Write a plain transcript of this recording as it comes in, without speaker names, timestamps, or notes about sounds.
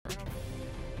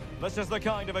This is the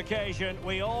kind of occasion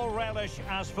we all relish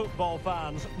as football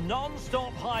fans.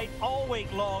 Non-stop hype all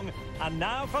week long, and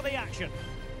now for the action.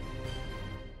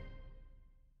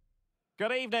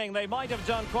 Good evening. They might have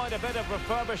done quite a bit of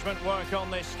refurbishment work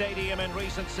on this stadium in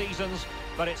recent seasons,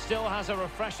 but it still has a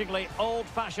refreshingly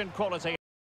old-fashioned quality.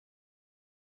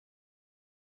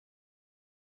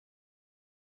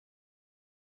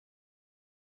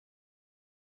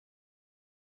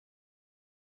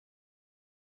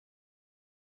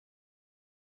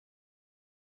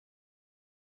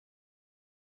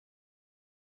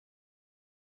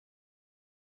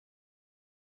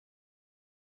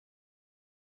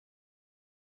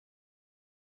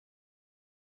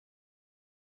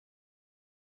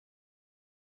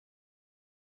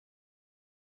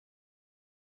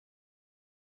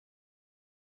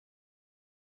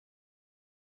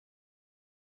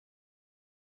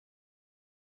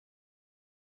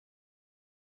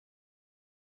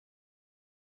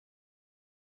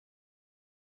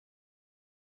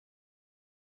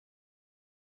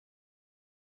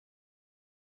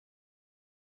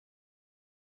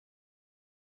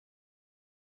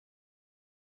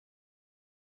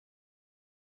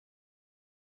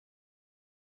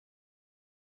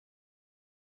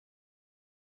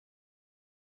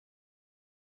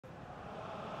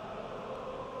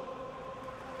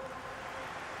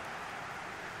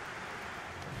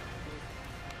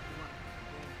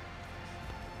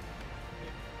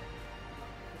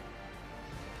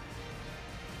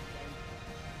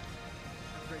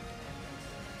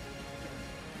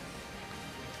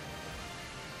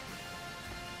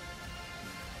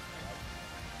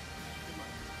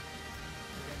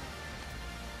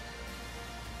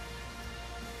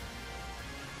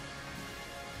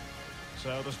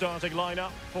 So the starting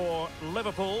lineup for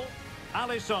Liverpool.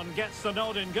 Alisson gets the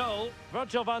nod in goal.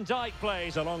 Virgil van Dijk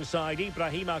plays alongside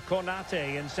Ibrahima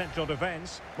Konate in central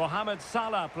defence. Mohamed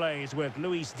Salah plays with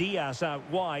Luis Diaz out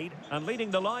wide. And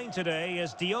leading the line today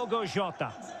is Diogo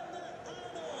Jota.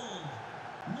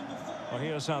 Well,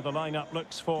 here's how the lineup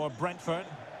looks for Brentford.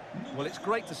 Well, it's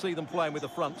great to see them playing with the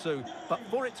front two, but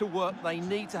for it to work, they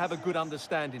need to have a good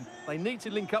understanding. They need to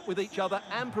link up with each other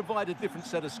and provide a different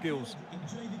set of skills.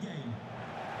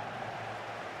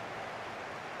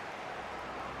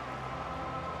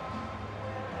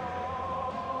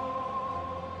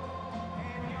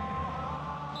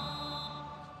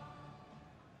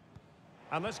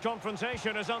 And this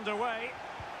confrontation is underway.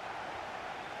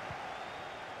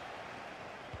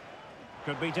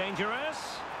 Could be dangerous.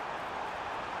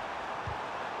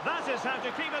 That is how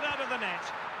to keep it out of the net.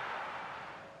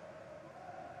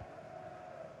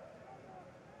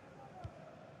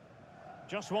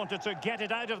 Just wanted to get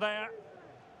it out of there.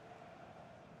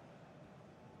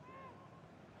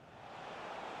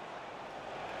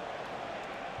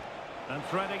 And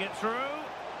threading it through.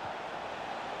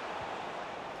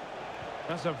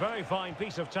 That's a very fine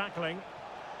piece of tackling.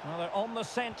 Well, they're on the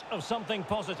scent of something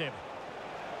positive.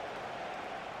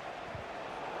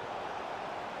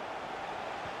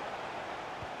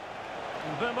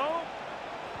 Bimo.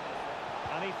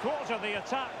 And he thwarted the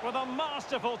attack with a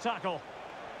masterful tackle.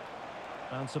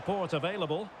 And support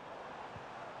available.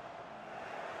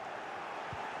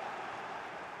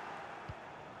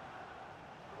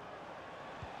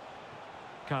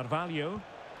 Carvalho.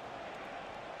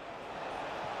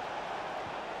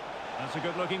 That's a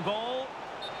good-looking ball.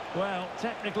 Well,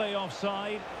 technically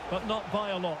offside, but not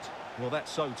by a lot. Well,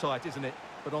 that's so tight, isn't it?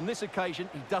 But on this occasion,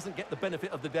 he doesn't get the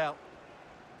benefit of the doubt.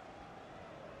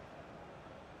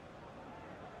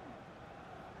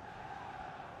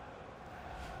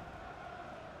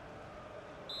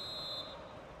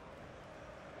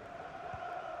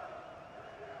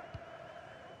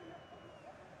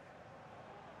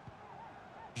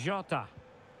 Jota.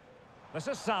 This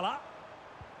is Salah.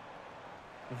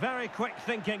 Very quick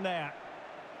thinking there.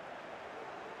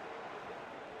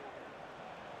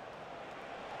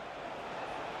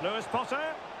 Lewis Potter.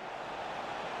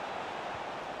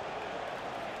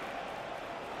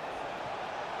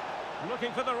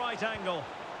 Looking for the right angle.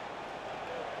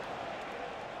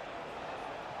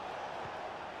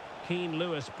 Keen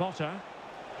Lewis Potter.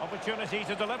 Opportunity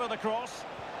to deliver the cross.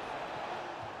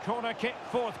 Corner kick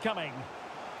forthcoming.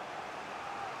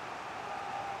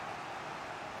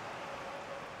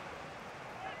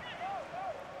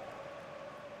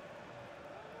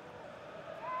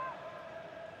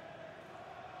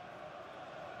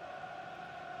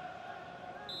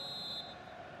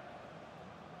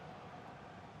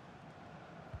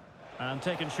 And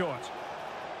taken short.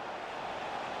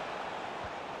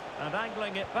 And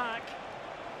angling it back.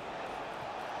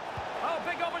 Oh,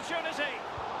 big opportunity.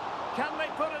 Can they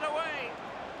put it away?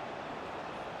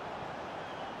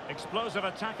 Explosive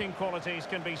attacking qualities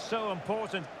can be so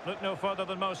important. Look no further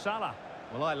than Mo Salah.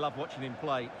 Well, I love watching him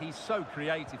play. He's so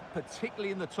creative,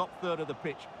 particularly in the top third of the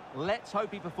pitch. Let's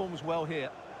hope he performs well here.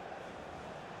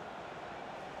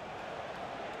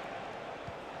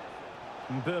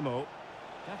 Mbumo.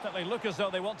 Definitely look as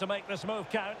though they want to make this move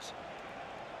count.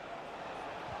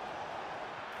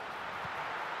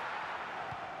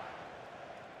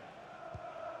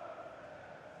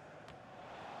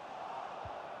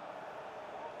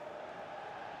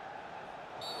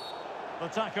 The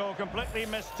tackle completely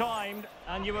mistimed,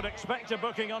 and you would expect a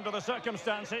booking under the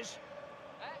circumstances.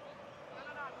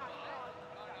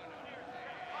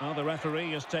 Well, the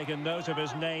referee has taken note of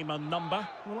his name and number.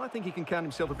 Well, I think he can count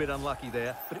himself a bit unlucky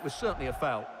there, but it was certainly a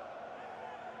foul.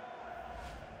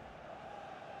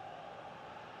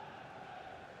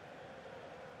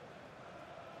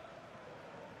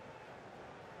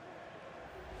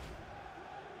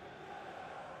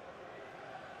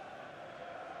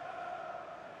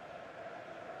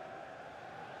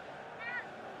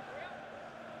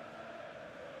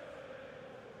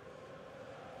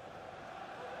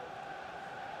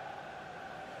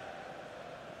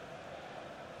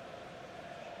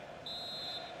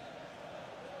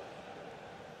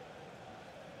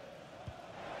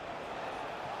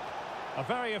 A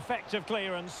very effective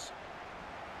clearance.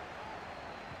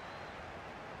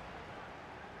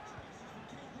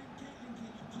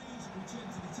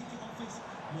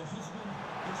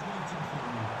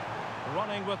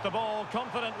 Running with the ball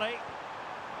confidently.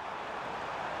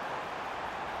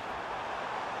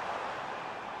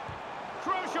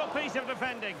 Crucial piece of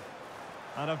defending.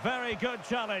 And a very good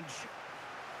challenge.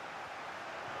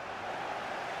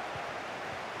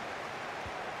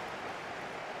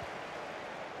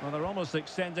 Well, they're almost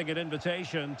extending an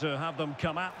invitation to have them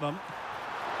come at them.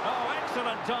 Oh,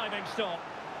 excellent diving stop.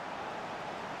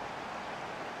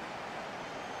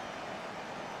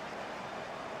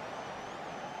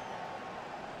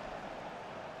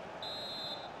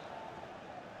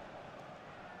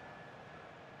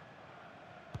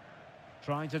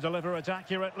 Trying to deliver it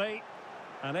accurately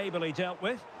and ably dealt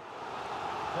with.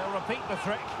 They'll repeat the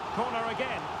trick. Corner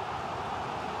again.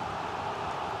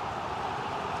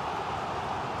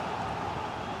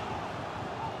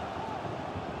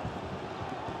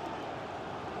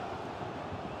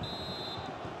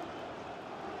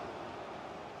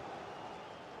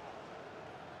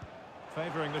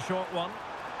 Favouring the short one.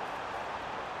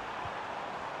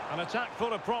 An attack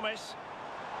full of promise.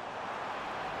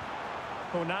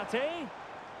 Konate.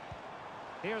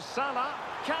 Here's Salah.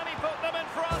 Can he put them in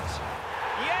front?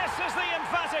 Yes is the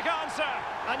emphatic answer.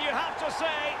 And you have to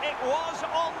say it was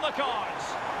on the cards.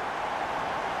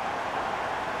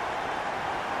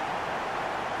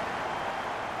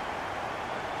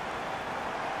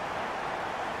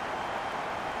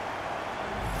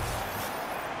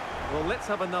 Well, let's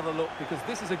have another look, because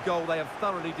this is a goal they have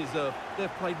thoroughly deserved. They've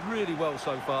played really well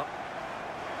so far.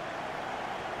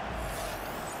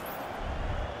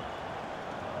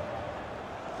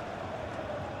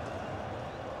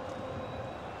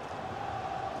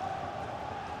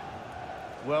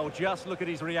 Well, just look at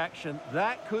his reaction.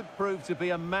 That could prove to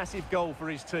be a massive goal for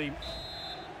his team.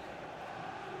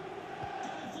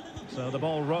 So the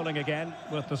ball rolling again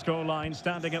with the scoreline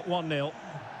standing at 1-0.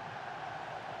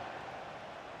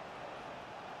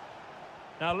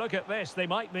 Now look at this, they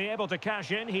might be able to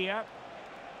cash in here.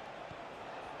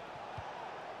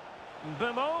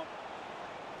 Mbumo.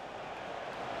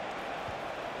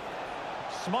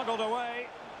 Smuggled away.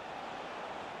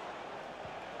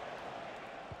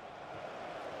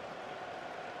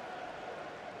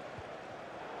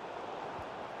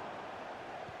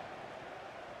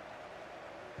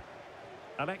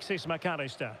 Alexis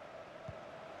McAllister.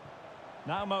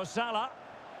 Now Mo Salah.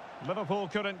 Liverpool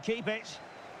couldn't keep it.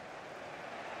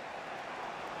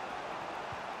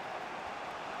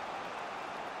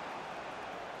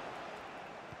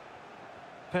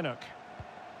 Pinnock.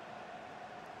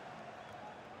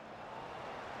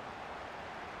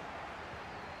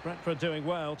 Brentford doing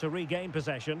well to regain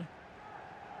possession.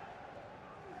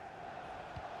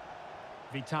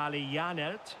 Vitaly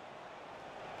Janelt.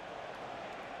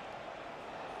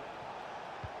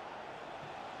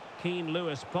 Keane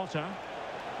Lewis Potter.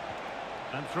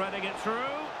 And threading it through.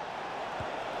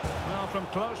 Well, from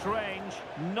close range,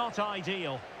 not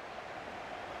ideal.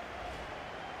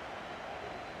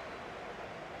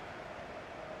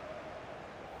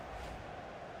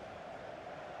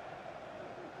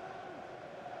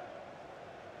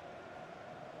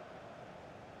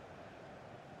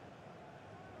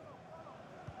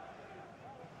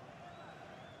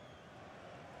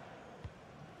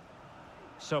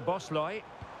 So Bosloy.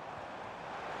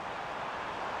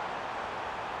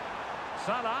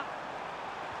 Salah.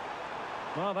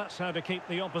 Well, that's how to keep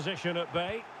the opposition at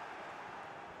bay.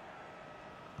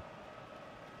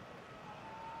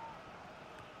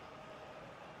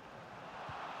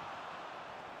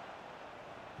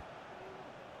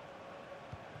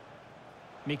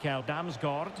 Mikael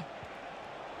Damsgaard.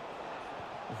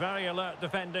 Very alert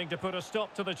defending to put a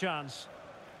stop to the chance.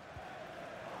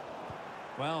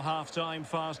 Well, half-time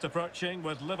fast approaching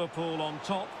with Liverpool on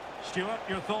top. Stuart,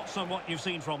 your thoughts on what you've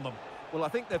seen from them? Well, I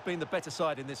think they've been the better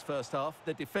side in this first half.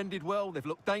 They've defended well, they've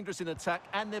looked dangerous in attack,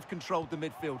 and they've controlled the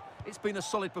midfield. It's been a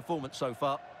solid performance so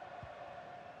far.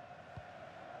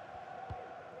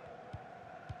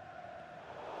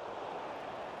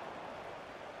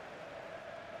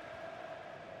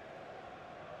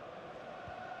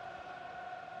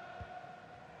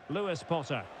 Lewis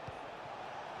Potter.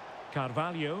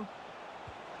 Carvalho.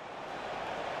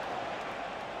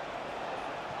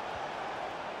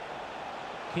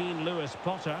 Keane Lewis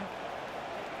Potter.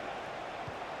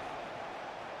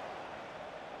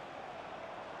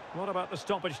 What about the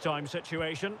stoppage time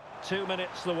situation? 2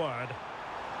 minutes the word.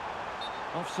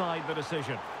 Offside the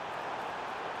decision.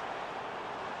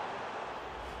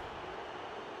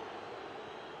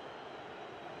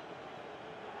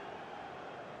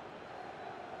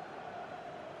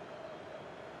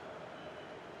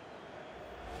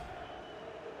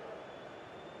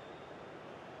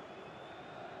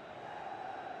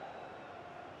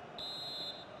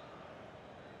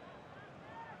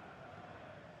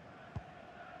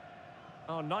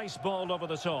 Oh, nice ball over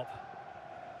the top.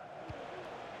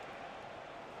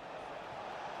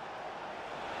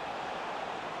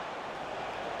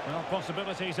 Well,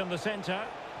 possibilities in the centre.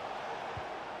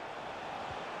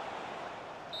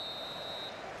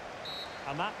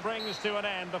 And that brings to an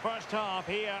end the first half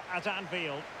here at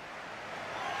Anfield.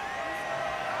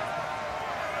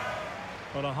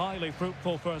 Well, a highly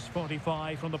fruitful first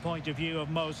 45 from the point of view of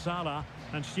Mo Salah.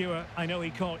 And Stuart, I know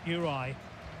he caught your eye.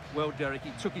 Well, Derek,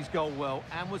 he took his goal well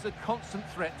and was a constant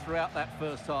threat throughout that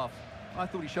first half. I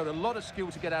thought he showed a lot of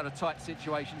skill to get out of tight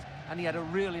situations, and he had a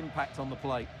real impact on the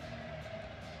play.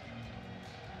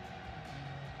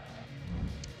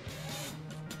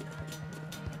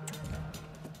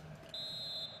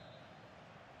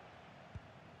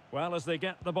 Well, as they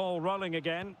get the ball rolling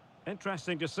again,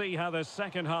 interesting to see how the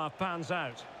second half pans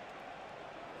out.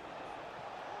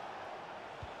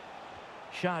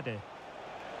 Schade.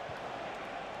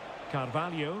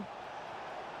 Carvalho.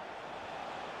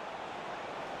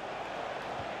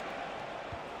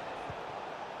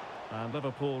 And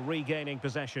Liverpool regaining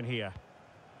possession here.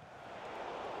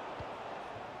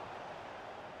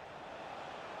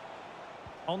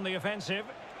 On the offensive.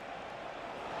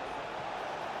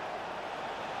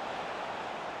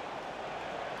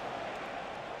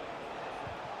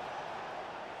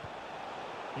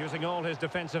 Using all his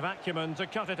defensive acumen to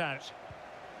cut it out.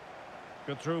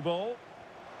 Good through ball.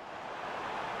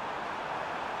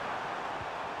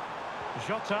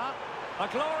 Jota, a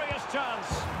glorious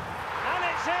chance, and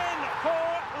it's in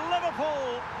for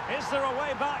Liverpool. Is there a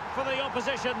way back for the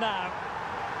opposition now?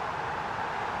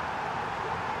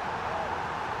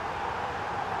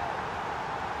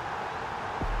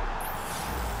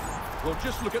 Well,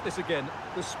 just look at this again.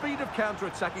 The speed of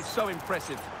counter-attack is so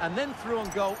impressive. And then through on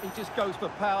goal, he just goes for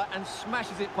power and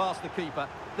smashes it past the keeper.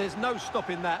 There's no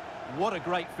stopping that. What a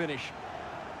great finish.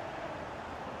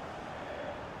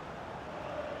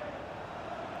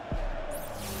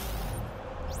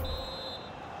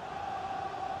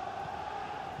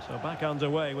 So back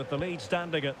underway with the lead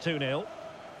standing at 2-0.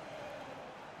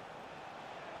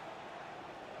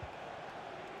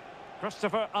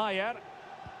 Christopher Ayer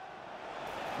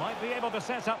might be able to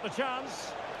set up the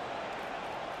chance.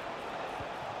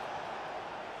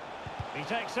 He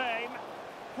takes aim.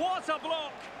 What a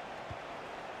block!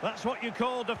 That's what you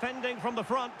call defending from the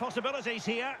front. Possibilities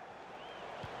here.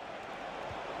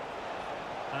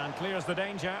 And clears the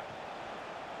danger.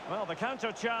 Well, the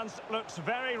counter chance looks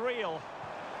very real.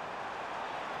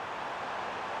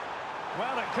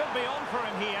 Well, it could be on for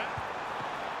him here.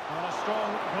 And a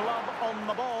strong glove on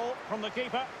the ball from the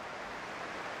keeper.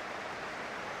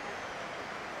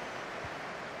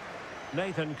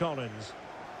 Nathan Collins.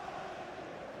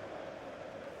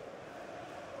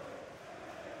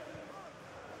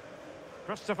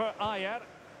 Christopher Ayer.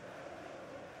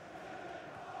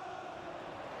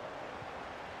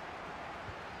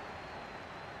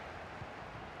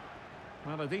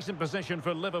 Well, a decent position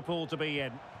for Liverpool to be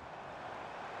in.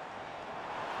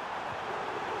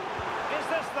 Is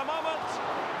this the moment?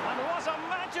 And what a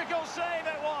magical save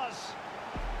it was!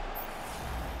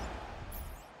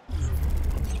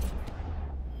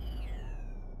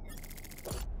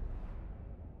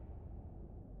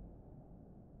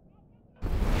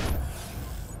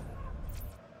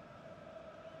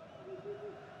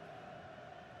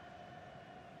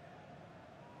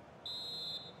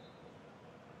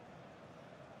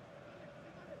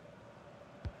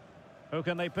 Who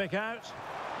can they pick out?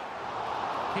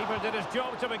 Keeper did his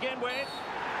job to begin with.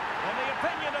 In the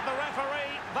opinion of the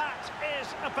referee, that is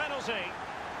a penalty.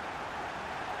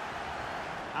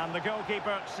 And the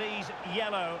goalkeeper sees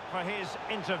yellow for his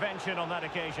intervention on that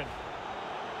occasion.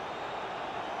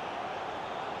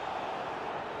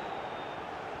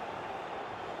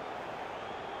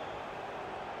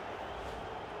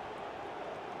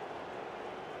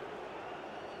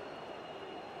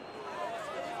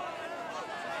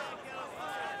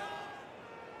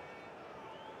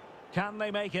 Can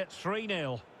they make it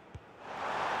 3-0?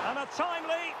 And a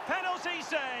timely penalty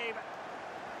save.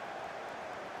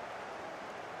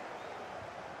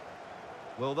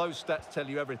 Well, those stats tell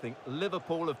you everything.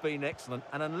 Liverpool have been excellent,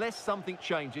 and unless something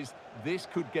changes, this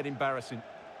could get embarrassing.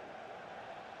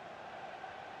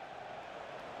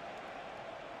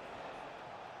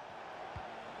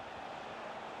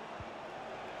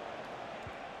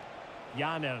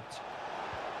 Janelt.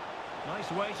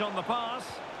 Nice weight on the pass.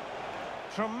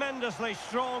 Tremendously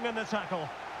strong in the tackle.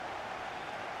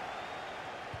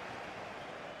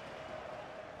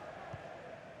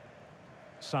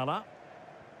 Salah.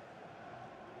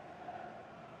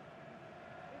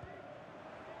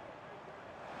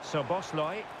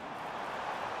 Szoboszlai.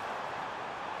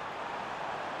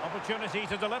 Opportunity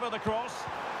to deliver the cross.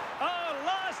 Oh,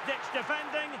 last-ditch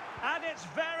defending at its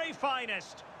very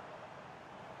finest.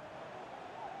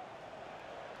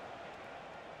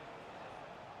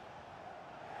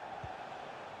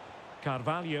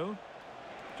 Carvalho,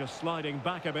 just sliding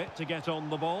back a bit to get on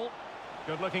the ball.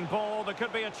 Good-looking ball, there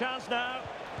could be a chance now.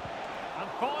 And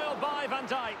foiled by Van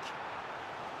Dijk.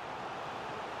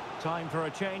 Time for a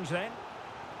change then.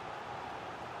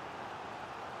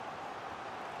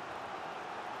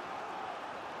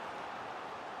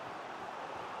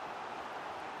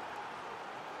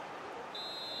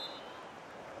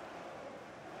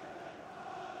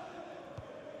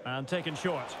 And taken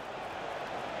short.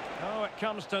 Oh, it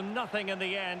comes to nothing in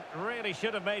the end. Really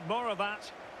should have made more of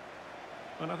that.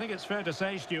 Well, I think it's fair to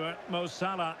say, Stuart, Mo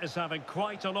Salah is having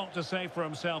quite a lot to say for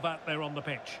himself out there on the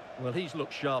pitch. Well, he's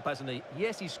looked sharp, hasn't he?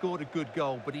 Yes, he scored a good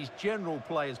goal, but his general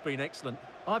play has been excellent.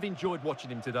 I've enjoyed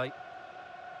watching him today.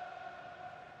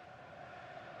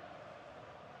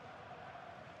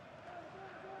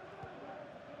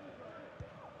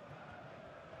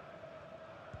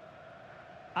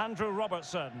 Andrew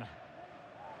Robertson.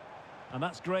 And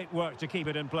that's great work to keep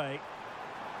it in play.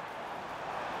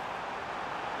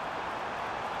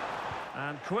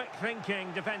 And quick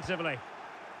thinking defensively.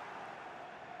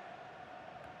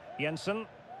 Jensen.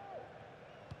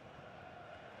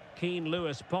 Keane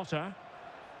Lewis Potter.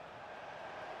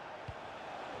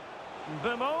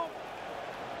 Bimo.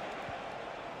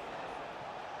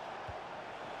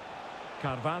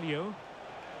 Carvalho.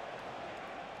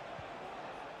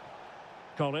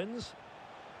 Collins.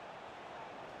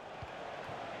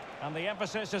 And the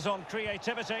emphasis is on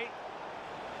creativity.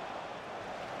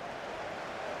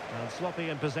 And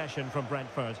sloppy in possession from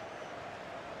Brentford.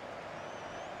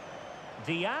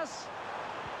 Diaz.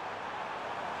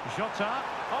 Jota.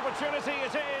 Opportunity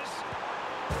it is.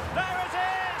 There it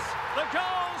is! The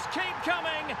goals keep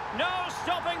coming. No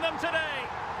stopping them today.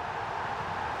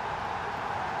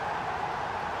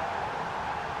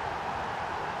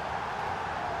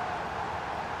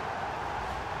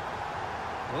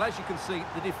 Well, as you can see,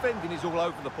 the defending is all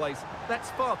over the place.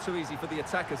 That's far too easy for the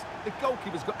attackers. The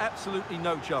goalkeeper's got absolutely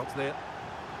no chance there.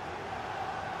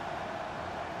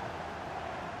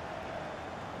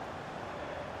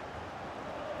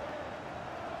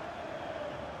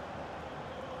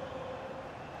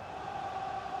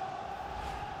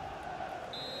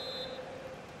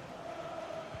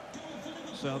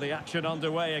 So the action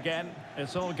underway again.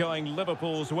 It's all going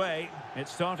Liverpool's way.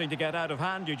 It's starting to get out of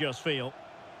hand, you just feel.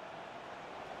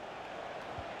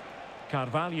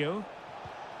 Carvalho.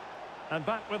 And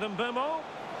back with Mbeumo.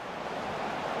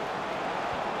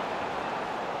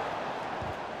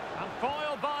 And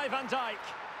foiled by Van Dijk.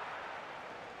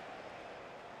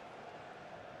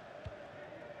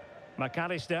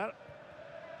 McAllister.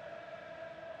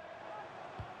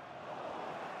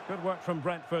 Good work from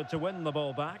Brentford to win the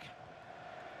ball back.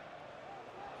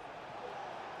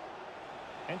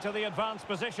 Into the advanced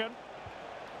position.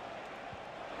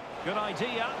 Good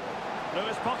idea.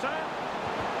 Lewis Potter.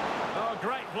 Oh,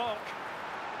 great block.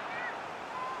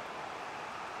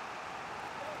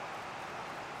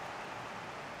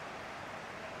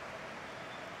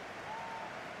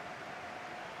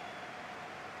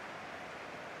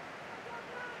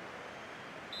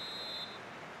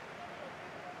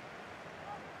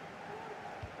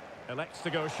 Elects to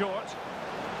go short.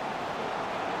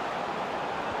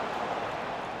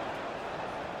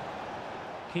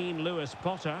 Keen Lewis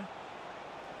Potter.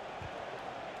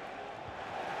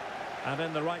 And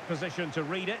in the right position to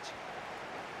read it.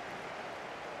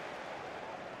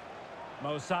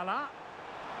 Mo Salah.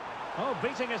 Oh,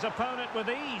 beating his opponent with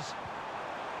ease.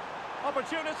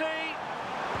 Opportunity.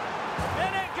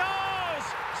 In it goes!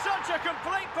 Such a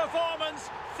complete performance.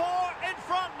 4 in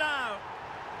front now.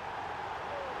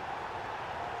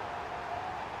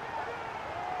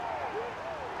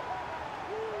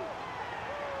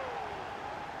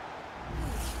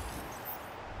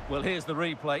 Well, here's the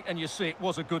replay, and you see it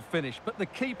was a good finish. But the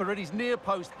keeper at his near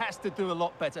post has to do a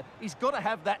lot better. He's got to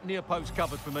have that near post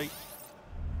covered for me.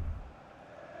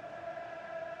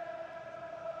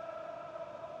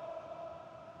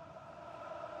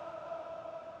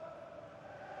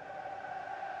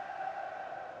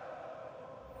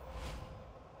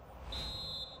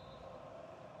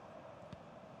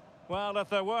 Well, if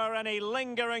there were any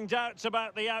lingering doubts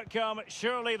about the outcome,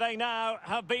 surely they now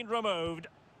have been removed.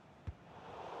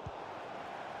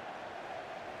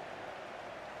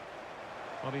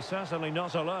 Well, he's certainly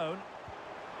not alone.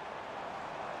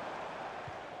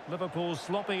 Liverpool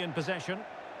sloppy in possession.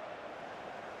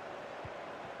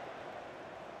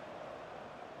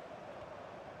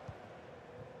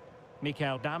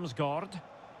 Mikael Damsgaard.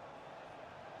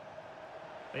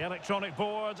 The electronic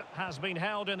board has been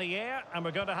held in the air, and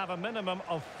we're going to have a minimum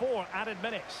of 4 added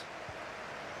minutes.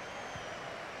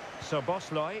 So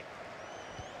Bosloy.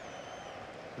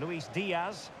 Luis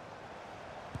Diaz.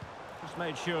 Just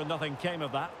made sure nothing came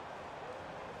of that.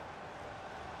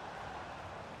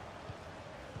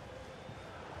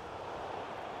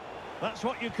 That's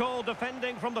what you call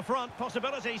defending from the front.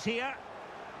 Possibilities here.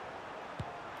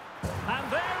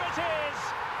 And there it is!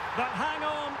 But hang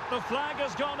on, the flag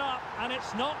has gone up, and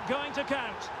it's not going to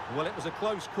count. Well, it was a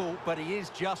close call, but he is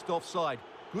just offside.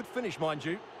 Good finish, mind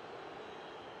you.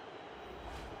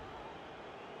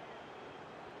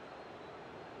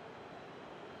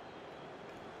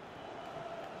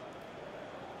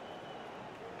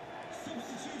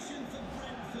 Substitution for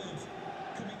Brentford.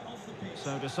 Coming off the pitch.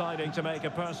 So deciding to make a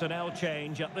personnel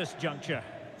change at this juncture.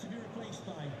 To be replaced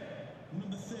by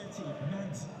number 30,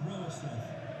 Mads Roerslev.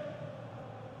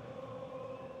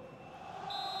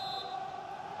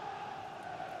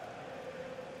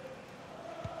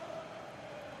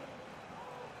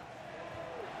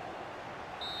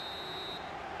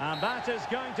 And that is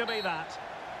going to be that.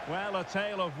 Well, a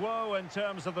tale of woe in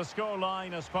terms of the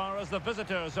scoreline as far as the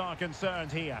visitors are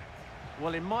concerned here.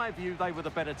 Well, in my view, they were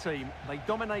the better team. They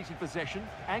dominated possession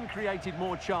and created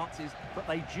more chances, but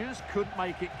they just couldn't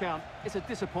make it count. It's a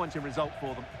disappointing result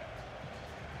for them.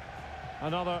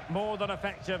 Another more than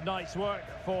effective night's work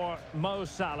for Mo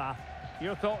Salah.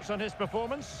 Your thoughts on his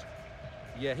performance?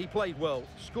 Yeah, he played well,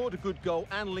 scored a good goal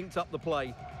and linked up the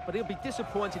play, but he'll be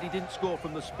disappointed he didn't score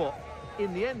from the spot.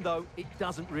 In the end, though, it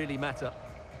doesn't really matter.